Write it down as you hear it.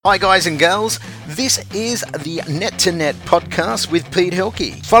Hi guys and girls, this is the Net to Net podcast with Pete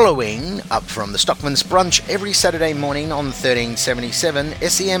Hilke, following up from the Stockman's Brunch every Saturday morning on 1377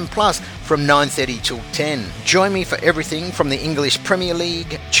 SEM Plus from 9:30 till 10. Join me for everything from the English Premier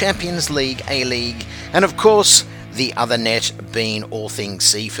League, Champions League, A-League, and of course, the other net being all things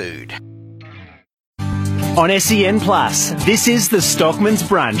seafood. On SEN Plus, this is the Stockman's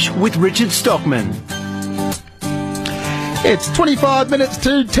Brunch with Richard Stockman. It's 25 minutes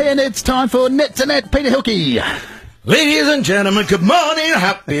to 10. It's time for Net to Net. Peter Hilke. Ladies and gentlemen, good morning.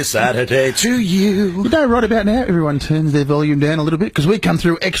 Happy Saturday to you. You know, right about now, everyone turns their volume down a little bit because we come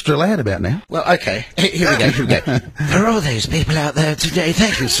through extra loud about now. Well, okay. Here we go. For all those people out there today,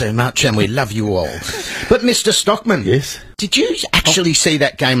 thank you so much, and we love you all. But, Mr. Stockman. Yes? Did you actually see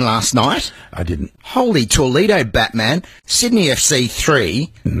that game last night? I didn't. Holy Toledo, Batman. Sydney FC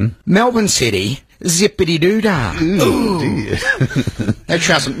 3. Melbourne City. Zippity-doo-dah. Ooh, dear. No,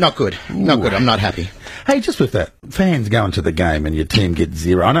 trust me, not good. Not good. I'm not happy. Hey, just with that, fans going to the game and your team gets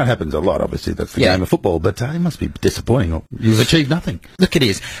zero. I know it happens a lot, obviously, that's the game of football, but it must be disappointing. You've achieved nothing. Look, it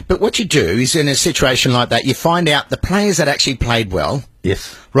is. But what you do is, in a situation like that, you find out the players that actually played well.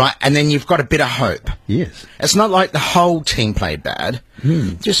 Yes. Right, and then you've got a bit of hope. Yes. It's not like the whole team played bad.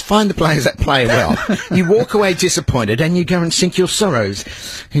 Just find the players that play well. You walk away disappointed and you go and sink your sorrows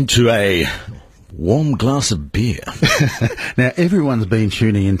into a warm glass of beer. Now, everyone's been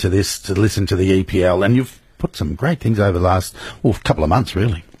tuning into this to listen to the EPL, and you've put some great things over the last couple of months,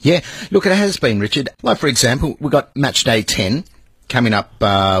 really. Yeah, look, it has been, Richard. Like, for example, we got match day 10 coming up,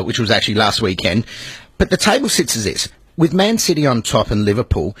 which was actually last weekend. But the table sits as this. With Man City on top and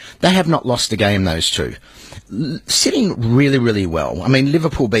Liverpool, they have not lost a game, those two. Sitting really, really well. I mean,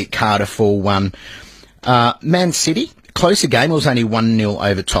 Liverpool beat Cardiff 4-1. Man City, closer game. It was only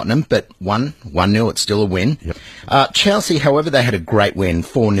 1-0 over Tottenham, but 1-0, it's still a win. Yep. Chelsea, however, they had a great win,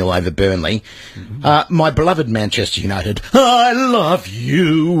 4-0 over Burnley. My beloved Manchester United, I love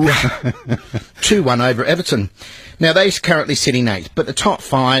you, 2-1 over Everton. Now, they're currently sitting 8th, but the top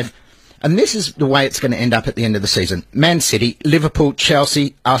 5, and this is the way it's going to end up at the end of the season. Man City, Liverpool,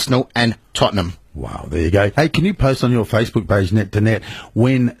 Chelsea, Arsenal, and Tottenham. Wow, there you go. Hey, can you post on your Facebook page, Net to Net,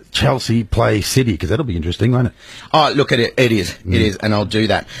 when Chelsea play City? Because that'll be interesting, won't it? Oh, look at it. It is. It is, and I'll do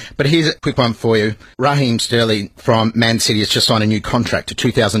that. But here's a quick one for you. Raheem Sterling from Man City has just signed a new contract to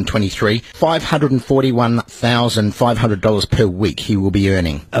 2023. $541,500 per week he will be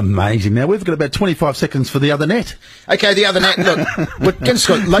earning. Amazing. Now, we've got about 25 seconds for the other net. Okay, the other net. Look, we're just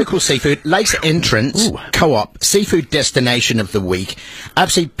got local seafood, Lakes Entrance Co-op, seafood destination of the week.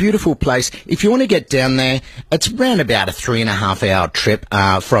 Absolutely beautiful place. If you want to get down there, it's around about a 3.5 hour trip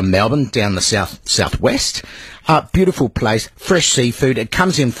from Melbourne down the southwest. Beautiful place, fresh seafood. It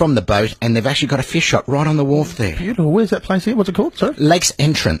comes in from the boat, and they've actually got a fish shop right on the wharf there. Beautiful. Where's that place here? What's it called? Sorry? Lakes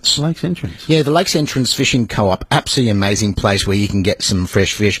Entrance. Lakes Entrance. Yeah, the Lakes Entrance Fishing Co-op. Absolutely amazing place where you can get some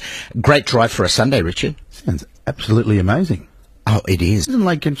fresh fish. Great drive for a Sunday, Richard. Sounds absolutely amazing. Oh, it is. Isn't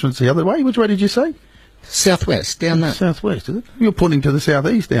Lake Entrance the other way? Which way did you say? Southwest, down there. Southwest, is it? You're pointing to the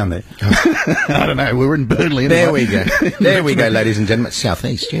southeast down there. I don't know. We're in Burnley. Anyway. There we go. There we go, ladies and gentlemen.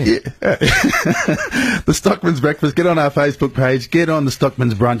 Southeast, yeah. The Stockman's Breakfast. Get on our Facebook page. Get on the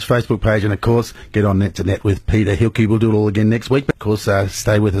Stockman's Brunch Facebook page. And, of course, get on Net to Net with Peter Hilke. We'll do it all again next week. But, of course,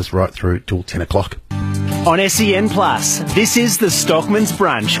 stay with us right through till 10 o'clock. On SEN Plus, this is the Stockman's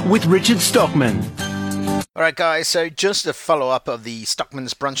Brunch with Richard Stockman. All right, guys, so just a follow-up of the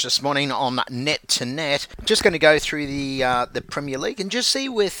Stockman's Brunch this morning on Net to Net. Just going to go through the Premier League and just see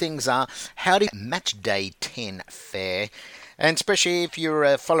where things are. How did Match Day 10 fare? And especially if you're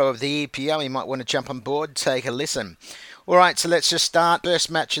a follower of the EPL, you might want to jump on board, take a listen. All right, so let's just start.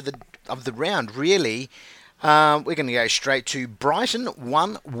 First match of the round, really. We're going to go straight to Brighton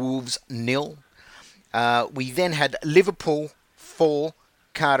 1, Wolves 0. We then had Liverpool 4,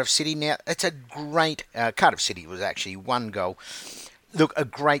 Cardiff City. Now, it's a great... Cardiff City was actually 1 goal. Look, a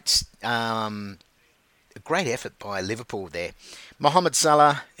great effort by Liverpool there. Mohamed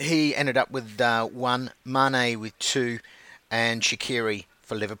Salah, he ended up with 1. Mane with 2. And Shaqiri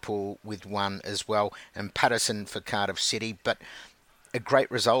for Liverpool with 1 as well. And Patterson for Cardiff City. But a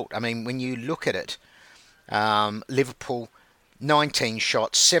great result. I mean, when you look at it, Liverpool... 19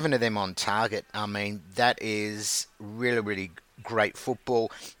 shots, 7 of them on target. I mean, that is really, really great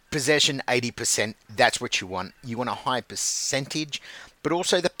football. Possession, 80%. That's what you want. You want a high percentage, but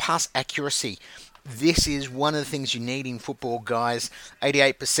also the pass accuracy. This is one of the things you need in football, guys.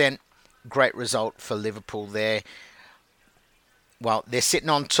 88%. Great result for Liverpool there. Well, they're sitting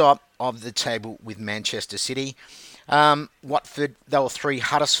on top of the table with Manchester City. Watford, they were 3.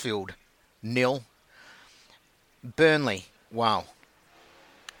 Huddersfield, 0. Burnley. Wow.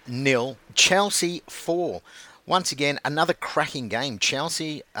 nil. Chelsea 4. Once again, another cracking game.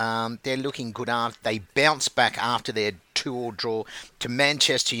 Chelsea, they're looking good. They bounced back after their 2-2 draw to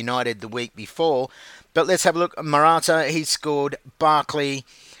Manchester United the week before. But let's have a look. Morata, he scored. Barkley,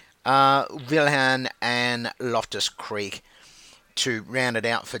 Willian and Loftus-Cheek to round it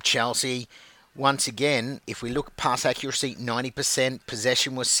out for Chelsea. Once again, if we look pass accuracy, 90%.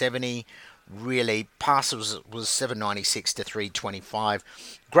 Possession was 70%. Really, passes was 796 to 325.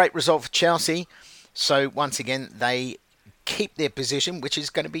 Great result for Chelsea. So once again, they keep their position, which is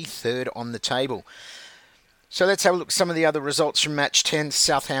going to be third on the table. So let's have a look at some of the other results from match 10.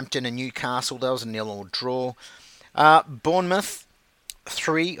 Southampton and Newcastle. That was a 0-0 draw. Bournemouth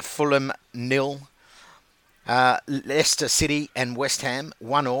 3, Fulham 0. Leicester City and West Ham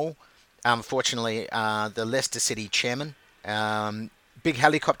 1-1. Unfortunately, the Leicester City chairman, big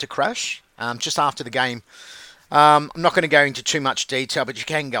helicopter crash just after the game. I'm not going to go into too much detail, but you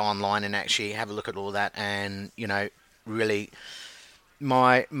can go online and actually have a look at all that. And, really,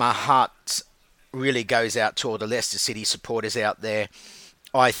 my heart really goes out to all the Leicester City supporters out there.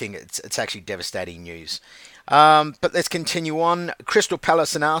 I think it's actually devastating news. But let's continue on. Crystal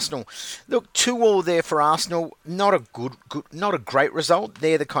Palace and Arsenal. Look, 2-2 there for Arsenal. Not a great result.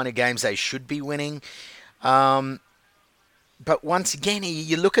 They're the kind of games they should be winning. But once again,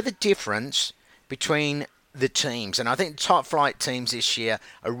 you look at the difference between the teams, and I think top flight teams this year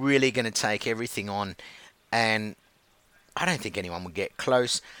are really going to take everything on, and I don't think anyone will get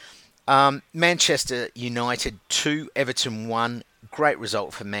close. Manchester United 2, Everton 1. Great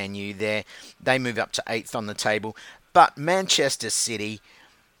result for Man U there. They move up to 8th on the table. But Manchester City,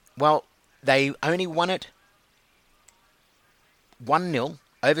 well, they only won it 1-0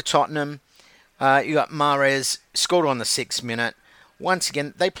 over Tottenham. You got Mahrez, scored on the 6th minute. Once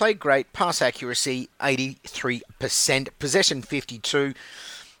again, they played great. Pass accuracy, 83%. Possession, 52%.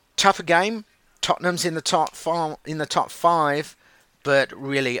 Tougher game. Tottenham's in the top five. But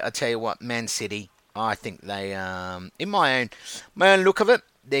really, I tell you what, Man City, I think they, in my own look of it,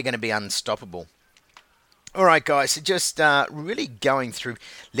 they're going to be unstoppable. All right, guys, so just really going through,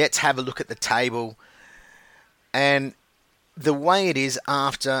 let's have a look at the table. And the way it is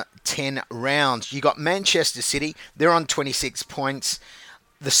after 10 rounds, you got Manchester City, they're on 26 points,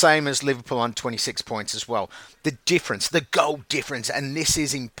 the same as Liverpool on 26 points as well. The difference, the goal difference, and this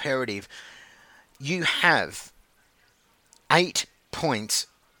is imperative. You have 8 points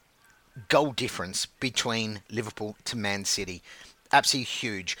goal difference between Liverpool to Man City. Absolutely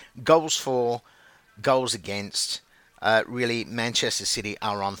huge. Goals for, goals against. Really, Manchester City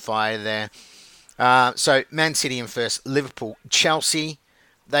are on fire there. So, Man City in first. Liverpool, Chelsea,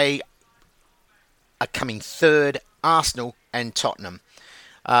 they are coming third. Arsenal and Tottenham.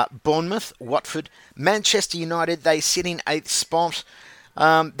 Bournemouth, Watford. Manchester United, they sit in 8th spot.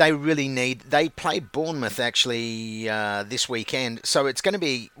 They play Bournemouth actually this weekend, so it's going to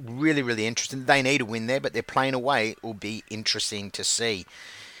be really, really interesting. They need a win there, but they're playing away. It will be interesting to see.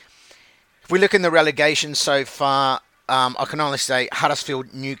 If we look in the relegation so far, I can only say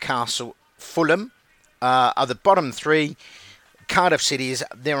Huddersfield, Newcastle, Fulham are the bottom 3. Cardiff City,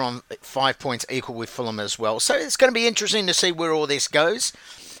 they're on 5 points equal with Fulham as well. So it's going to be interesting to see where all this goes,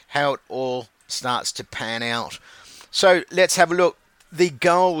 how it all starts to pan out. So let's have a look. The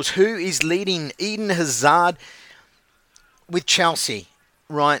goals. Who is leading? Eden Hazard with Chelsea.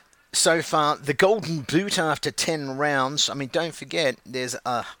 Right, so far, the Golden Boot after 10 rounds. I mean, don't forget, there's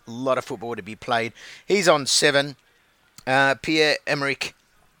a lot of football to be played. He's on 7. Pierre-Emerick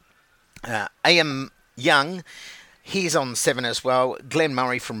A.M. Young, he's on 7 as well. Glenn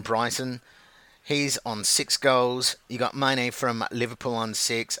Murray from Brighton, he's on 6 goals. You got Mane from Liverpool on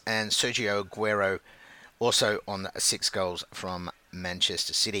 6, and Sergio Aguero also on 6 goals from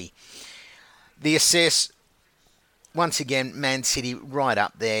Manchester City. The assists, once again, Man City right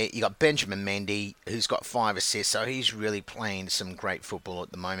up there. You got Benjamin Mendy, who's got 5 assists, so he's really playing some great football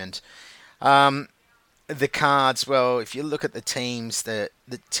at the moment. The cards, well, if you look at the teams, the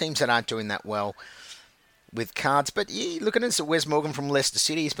teams that aren't doing that well with cards, but you look at it, Wes Morgan from Leicester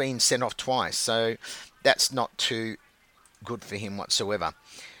City, he's been sent off twice, so that's not too good for him whatsoever.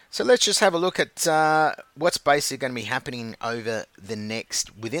 So let's just have a look at what's basically going to be happening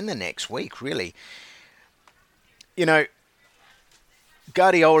within the next week, really. You know,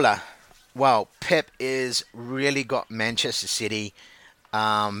 Guardiola, well, Pep is really got Manchester City.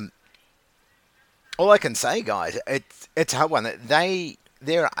 All I can say, guys, it's a hard one.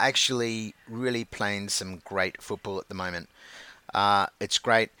 They're actually really playing some great football at the moment. It's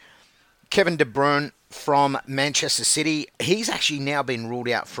great. Kevin De Bruyne from Manchester City, he's actually now been ruled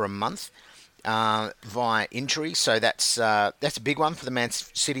out for a month. via injury, so that's a big one for the Man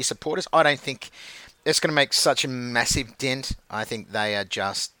City supporters. I don't think it's going to make such a massive dent. I think they are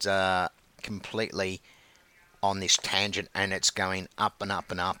just completely on this tangent, and it's going up and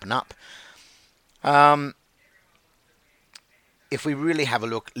up and up and up. If we really have a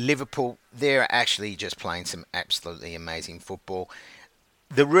look, Liverpool, they're actually just playing some absolutely amazing football.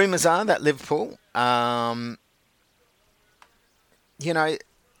 The rumours are that Liverpool, they're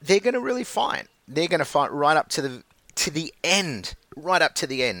going to really fight. They're going to fight right up to the end, right up to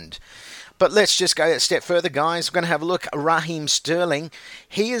the end. But let's just go a step further, guys. We're going to have a look at Raheem Sterling.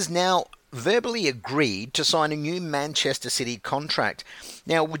 He has now verbally agreed to sign a new Manchester City contract.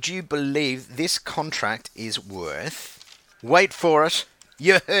 Now, would you believe this contract is worth, wait for it,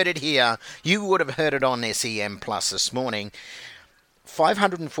 you heard it here, you would have heard it on SEM Plus this morning,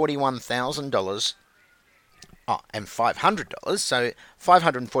 $541,000 and $500, so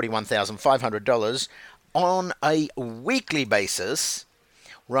 $541,500 on a weekly basis,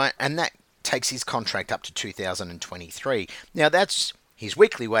 right? And that takes his contract up to 2023. Now, that's his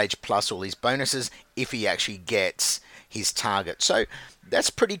weekly wage plus all his bonuses if he actually gets his target. So that's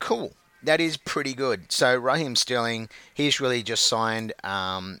pretty cool. That is pretty good. So Raheem Sterling, he's really just signed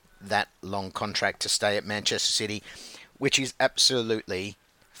that long contract to stay at Manchester City, which is absolutely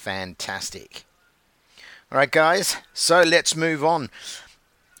fantastic. All right, guys, so let's move on.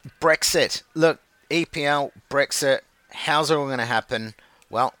 Brexit. Look, EPL, Brexit, how's it all going to happen?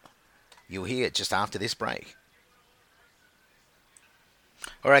 Well, you'll hear it just after this break.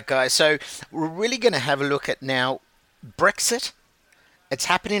 All right, guys, so we're really going to have a look at now Brexit. It's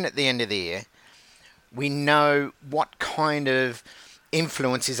happening at the end of the year. We know what kind of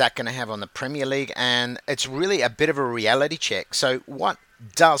influence is that going to have on the Premier League, and it's really a bit of a reality check. So what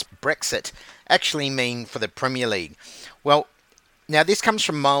does Brexit actually mean for the Premier League? Well, now this comes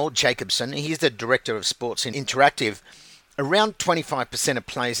from Moel Jacobson. He's the Director of Sports in Interactive. Around 25% of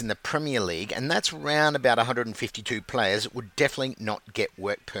players in the Premier League, and that's around about 152 players, would definitely not get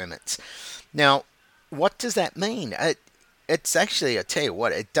work permits. Now, what does that mean? It's actually, I tell you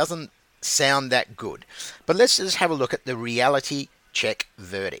what, it doesn't sound that good. But let's just have a look at the reality check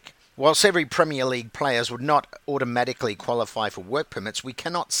verdict. Whilst every Premier League players would not automatically qualify for work permits, we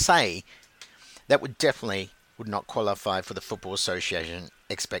cannot say that would not qualify for the Football Association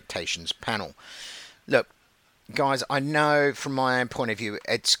expectations panel. Look, guys, I know from my own point of view,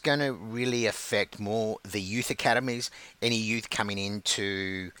 it's going to really affect more the youth academies, any youth coming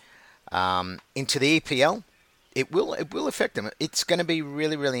into the EPL. It will affect them. It's going to be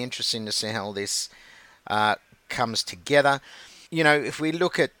really, really interesting to see how this comes together. You know, if we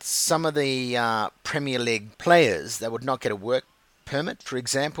look at some of the Premier League players that would not get a work permit, for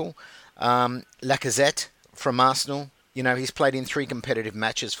example, Lacazette from Arsenal. You know, he's played in 3 competitive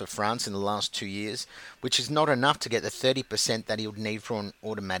matches for France in the last 2 years, which is not enough to get the 30% that he would need for an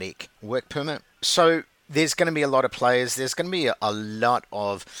automatic work permit. So there's going to be a lot of players. There's going to be a lot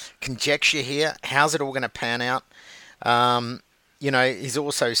of conjecture here. How's it all going to pan out? He's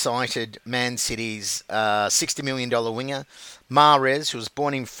also cited Man City's $60 million winger, Mahrez, who was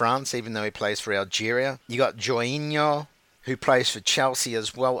born in France, even though he plays for Algeria. You got Jorginho, who plays for Chelsea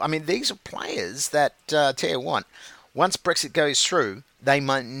as well. I mean, these are players that, tell you what, once Brexit goes through, they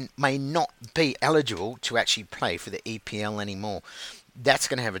may not be eligible to actually play for the EPL anymore. That's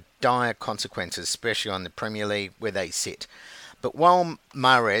going to have a dire consequences, especially on the Premier League where they sit. But while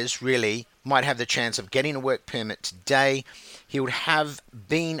Mahrez really might have the chance of getting a work permit today, he would have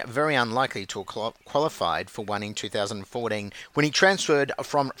been very unlikely to have qualified for one in 2014 when he transferred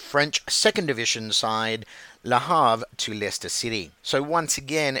from French second division side Le Havre to Leicester City. So once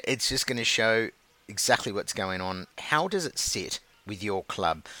again, it's just going to show exactly what's going on. How does it sit with your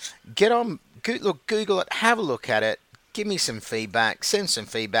club? Get on, Google it, have a look at it, give me some feedback, send some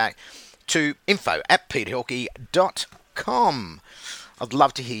feedback to info@peterhilkey.com. I'd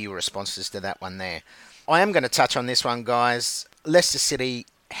love to hear your responses to that one there. I am going to touch on this one, guys. Leicester City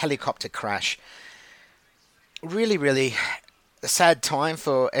helicopter crash. Really, really a sad time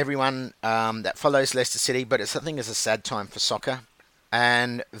for everyone that follows Leicester City, but I think it's a sad time for soccer.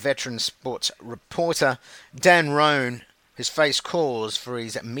 And veteran sports reporter Dan Roan has faced calls for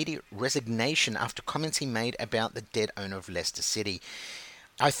his immediate resignation after comments he made about the dead owner of Leicester City.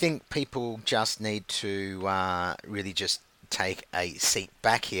 I think people just need to really just take a seat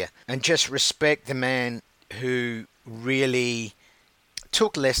back here and just respect the man who really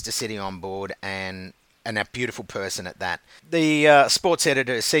took Leicester City on board and a beautiful person at that. The sports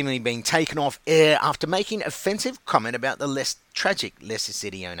editor is seemingly being taken off air after making offensive comment about the less tragic Leicester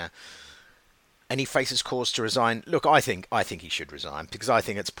City owner, and he faces calls to resign. Look, I think he should resign because I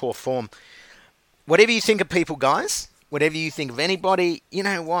think it's poor form. whatever you think of people, guys, whatever you think of anybody, you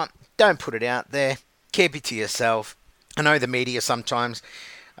know what? Don't put it out there. Keep it to yourself. I know the media sometimes,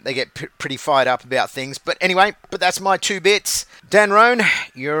 they get pretty fired up about things. But anyway, that's my 2 bits. Dan Roan,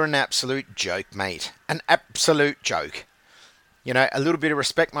 you're an absolute joke, mate. An absolute joke. You know, a little bit of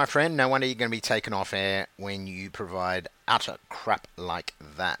respect, my friend. No wonder you're going to be taken off air when you provide utter crap like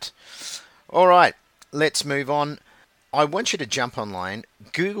that. All right, let's move on. I want you to jump online,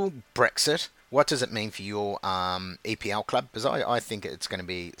 Google Brexit. What does it mean for your EPL club? Because I think it's going to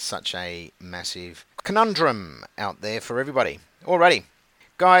be such a massive conundrum out there for everybody. Alrighty,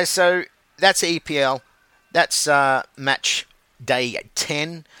 guys, so that's EPL. That's match day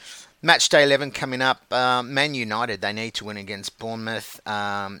 10. Match day 11 coming up. Man United, they need to win against Bournemouth.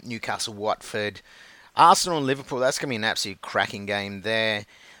 Newcastle, Watford. Arsenal, Liverpool, that's going to be an absolute cracking game there.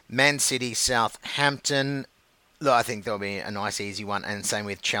 Man City, Southampton. Look, I think there'll be a nice easy one. And same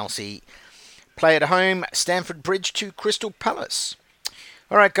with Chelsea. Play at home, Stamford Bridge to Crystal Palace.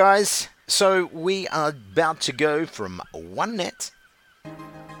 All right, guys. So we are about to go from one net.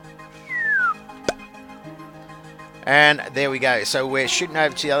 And there we go. So we're shooting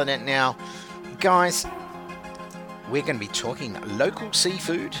over to the other net now. Guys, we're going to be talking local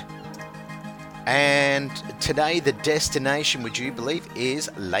seafood. And today the destination, would you believe,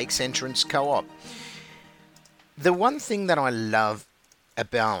 is Lakes Entrance Co-op. The one thing that I love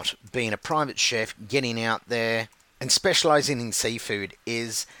about being a private chef, getting out there and specialising in seafood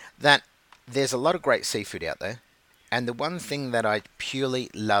is that there's a lot of great seafood out there. And the one thing that I purely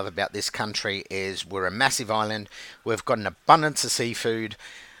love about this country is we're a massive island. We've got an abundance of seafood.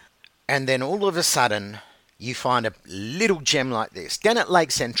 And then all of a sudden, you find a little gem like this down at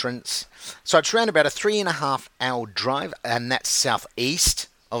Lakes Entrance. So it's around about a 3.5 hour drive, and that's southeast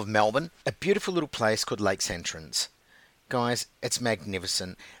of Melbourne. A beautiful little place called Lakes Entrance. Guys, it's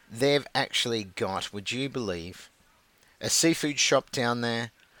magnificent. They've actually got, would you believe, a seafood shop down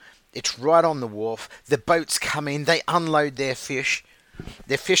there. It's right on the wharf. The boats come in, they unload their fish.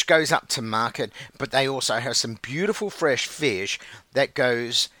 Their fish goes up to market, but they also have some beautiful fresh fish that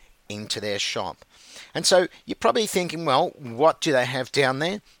goes into their shop. And so you're probably thinking, well, what do they have down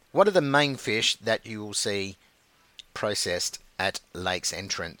there? What are the main fish that you will see processed at Lakes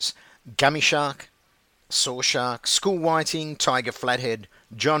Entrance? Gummy shark, saw shark, school whiting, tiger flathead,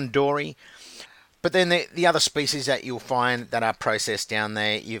 John Dory. But then the other species that you'll find that are processed down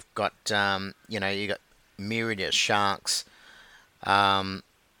there, you've got, you've got myriad sharks,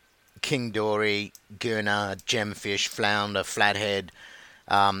 king dory, gurnard, gemfish, flounder, flathead.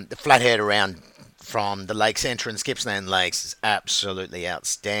 The flathead around from the Lakes Entrance, Gippsland Lakes, is absolutely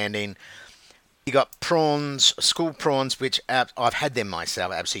outstanding. You got prawns, school prawns, which I've had them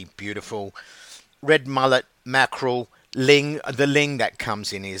myself, absolutely beautiful. Red mullet, mackerel, ling. The ling that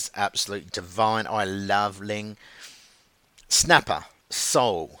comes in is absolutely divine. I love ling. Snapper,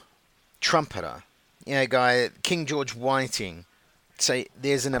 sole, trumpeter. King George whiting. So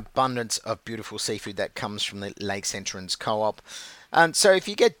there's an abundance of beautiful seafood that comes from the Lakes Entrance Co-op. So if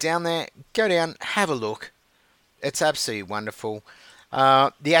you get down there, go down, have a look. It's absolutely wonderful.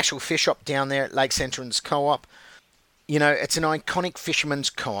 The actual fish shop down there at Lakes Entrance Co-op, it's an iconic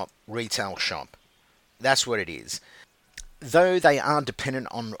fisherman's co-op retail shop. That's what it is. Though they are dependent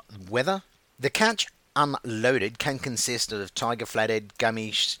on weather, the catch unloaded can consist of tiger flathead,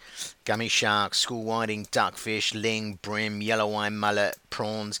 gummy shark, school whiting, duckfish, ling, bream, yellow eye mullet,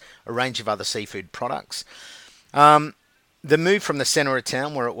 prawns, a range of other seafood products. The move from the centre of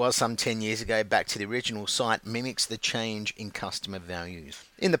town, where it was some 10 years ago, back to the original site mimics the change in customer values.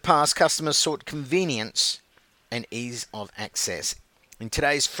 In the past, customers sought convenience and ease of access. In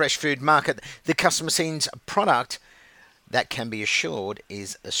today's fresh food market, the customer sees a product that can be assured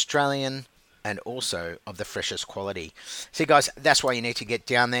is Australian and also of the freshest quality. See, guys, that's why you need to get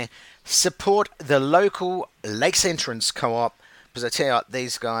down there. Support the local Lakes Entrance Co-op. Because I tell you what,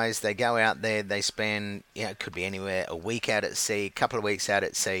 these guys, they go out there, they spend, it could be anywhere, a week out at sea, a couple of weeks out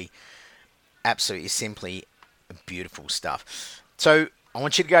at sea. Absolutely simply beautiful stuff. So I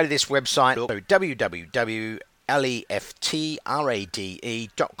want you to go to this website,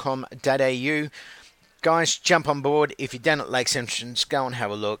 www.leftrade.com.au. Guys, jump on board. If you're down at Lakes Entrance, go and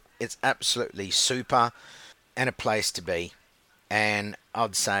have a look. It's absolutely super and a place to be. And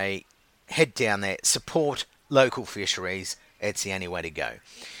I'd say head down there, support local fisheries. It's the only way to go.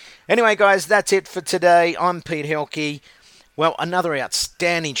 Anyway, guys, that's it for today. I'm Pete Hilke. Well, another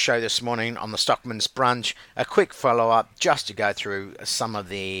outstanding show this morning on the Stockman's Brunch. A quick follow-up just to go through some of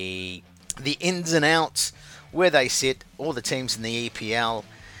the ins and outs, where they sit, all the teams in the EPL,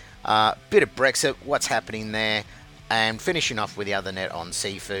 bit of Brexit, what's happening there, and finishing off with the other net on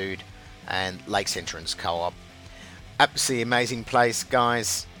seafood. and Lakes Entrance Co-op. Absolutely amazing place,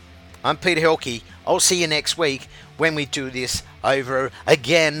 guys. I'm Peter Hilke. I'll see you next week when we do this over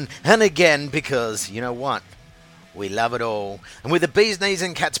again and again, because you know what? We love it all. And with the bee's knees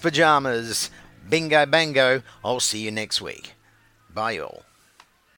and cat's pajamas, bingo bango, I'll see you next week. Bye all.